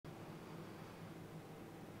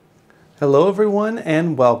Hello everyone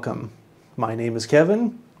and welcome. My name is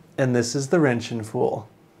Kevin and this is the Wrenchin' Fool.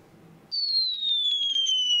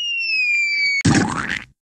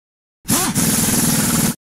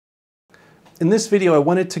 In this video I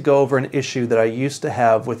wanted to go over an issue that I used to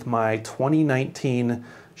have with my 2019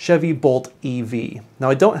 Chevy Bolt EV.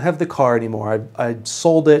 Now I don't have the car anymore. I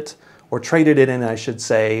sold it, or traded it in I should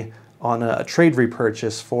say, on a trade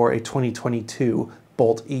repurchase for a 2022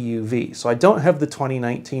 Bolt EUV. So I don't have the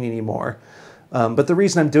 2019 anymore. But the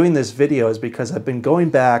reason I'm doing this video is because I've been going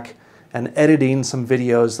back and editing some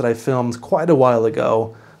videos that I filmed quite a while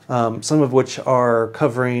ago, some of which are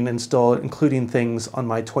covering and still including things on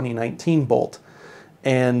my 2019 Bolt.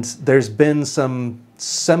 And there's been some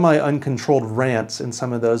semi-uncontrolled rants in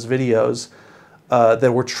some of those videos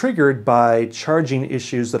that were triggered by charging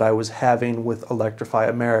issues that I was having with Electrify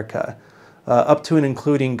America, up to and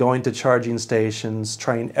including going to charging stations,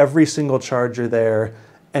 trying every single charger there,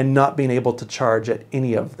 and not being able to charge at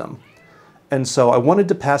any of them. And so I wanted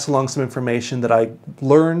to pass along some information that I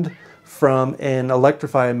learned from an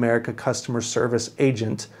Electrify America customer service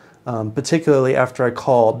agent, particularly after I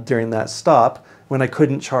called during that stop when I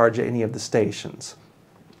couldn't charge at any of the stations.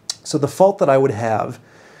 So the fault that I would have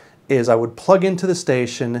is I would plug into the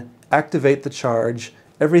station, activate the charge,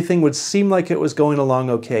 everything would seem like it was going along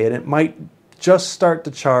okay, and it might just start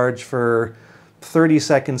to charge for 30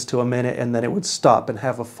 seconds to a minute and then it would stop and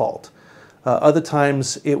have a fault. Other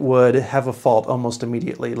times it would have a fault almost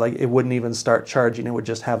immediately, like it wouldn't even start charging, it would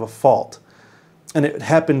just have a fault. And it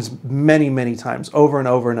happens many times, over and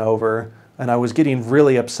over and over, and I was getting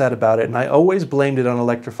really upset about it, and I always blamed it on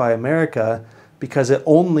Electrify America because it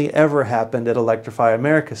only ever happened at Electrify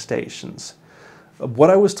America stations.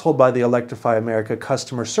 What I was told by the Electrify America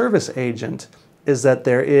customer service agent is that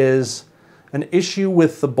there is an issue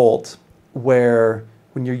with the Bolt where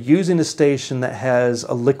when you're using a station that has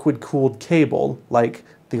a liquid-cooled cable, like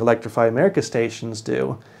the Electrify America stations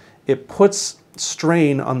do, it puts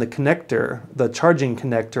strain on the connector, the charging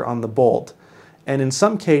connector on the Bolt. And in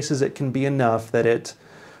some cases it can be enough that it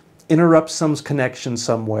interrupts some connection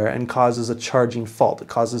somewhere and causes a charging fault. It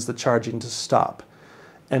causes the charging to stop.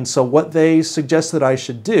 And so what they suggest that I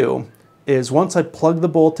should do is once I plug the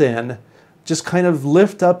Bolt in, just kind of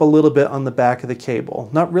lift up a little bit on the back of the cable.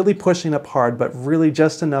 Not really pushing up hard, but really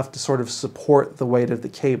just enough to sort of support the weight of the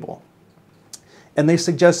cable. And they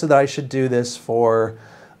suggested that I should do this for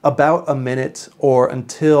about a minute or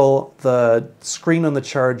until the screen on the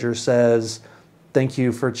charger says, "Thank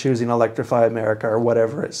you for choosing Electrify America," or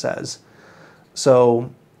whatever it says. So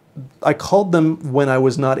I called them when I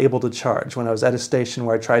was not able to charge, when I was at a station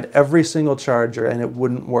where I tried every single charger and it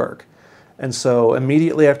wouldn't work. And so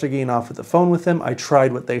immediately after getting off of the phone with them, I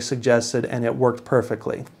tried what they suggested and it worked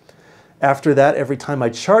perfectly. After that, every time I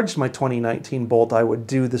charged my 2019 Bolt, I would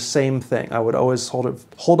do the same thing. I would always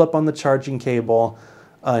hold up on the charging cable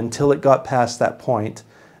until it got past that point.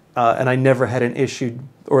 And I never had an issue,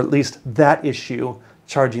 or at least that issue,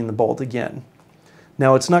 charging the Bolt again.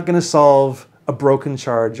 Now, it's not going to solve a broken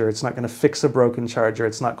charger. It's not going to fix a broken charger.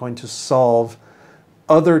 It's not going to solve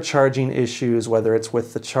other charging issues, whether it's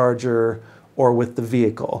with the charger or with the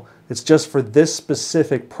vehicle. It's just for this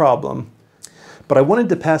specific problem. But I wanted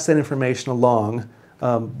to pass that information along,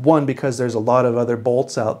 one, because there's a lot of other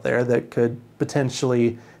Bolts out there that could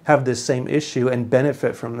potentially have this same issue and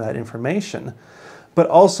benefit from that information. But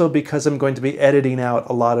also because I'm going to be editing out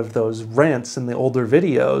a lot of those rants in the older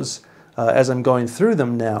videos as I'm going through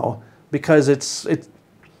them now, because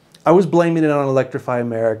I was blaming it on Electrify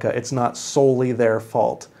America. It's not solely their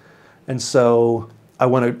fault. And so I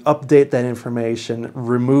want to update that information,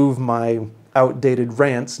 remove my outdated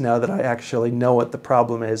rants now that I actually know what the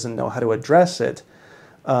problem is and know how to address it.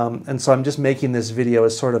 And so I'm just making this video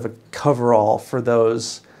as sort of a coverall for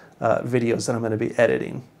those videos that I'm going to be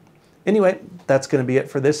editing. Anyway, that's going to be it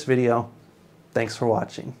for this video. Thanks for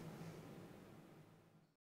watching.